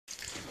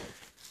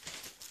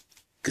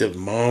Good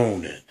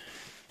morning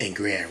and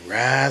grand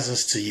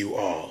risings to you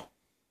all.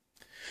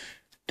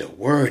 The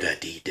word of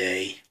the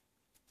day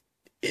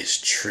is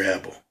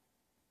treble.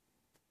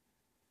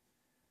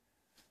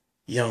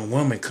 Young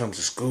woman comes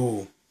to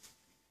school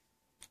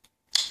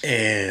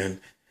and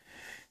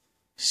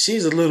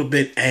she's a little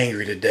bit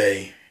angry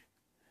today,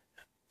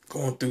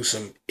 going through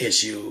some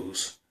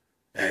issues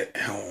at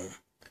home.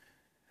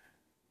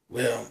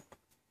 Well,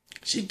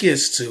 she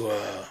gets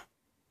to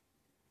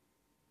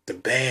the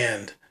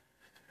band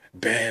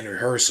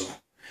rehearsal,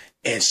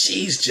 and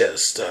she's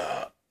just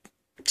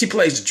she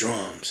plays the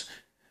drums.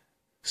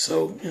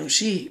 So,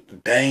 she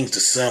bangs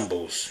the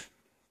cymbals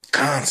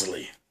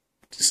constantly,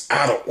 just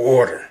out of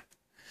order.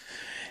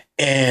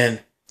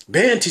 And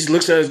band teacher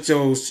looks at her and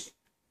goes,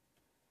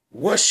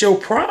 "What's your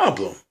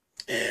problem?"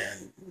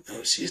 And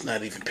she's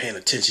not even paying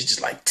attention. She's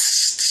just like,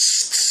 tss,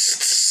 tss,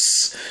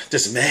 tss,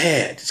 just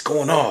mad. It's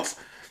going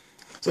off.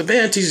 So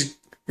band teacher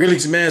really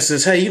gets mad and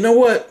says, "Hey, you know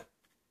what?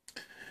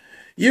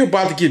 You're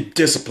about to get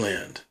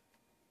disciplined."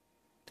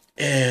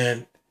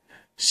 And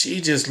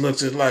she just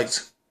looks at it like,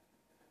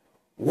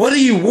 "What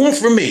do you want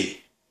from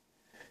me?"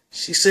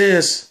 She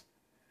says,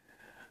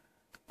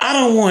 "I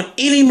don't want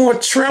any more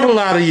trouble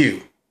out of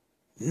you."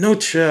 No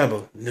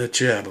trouble, no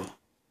trouble.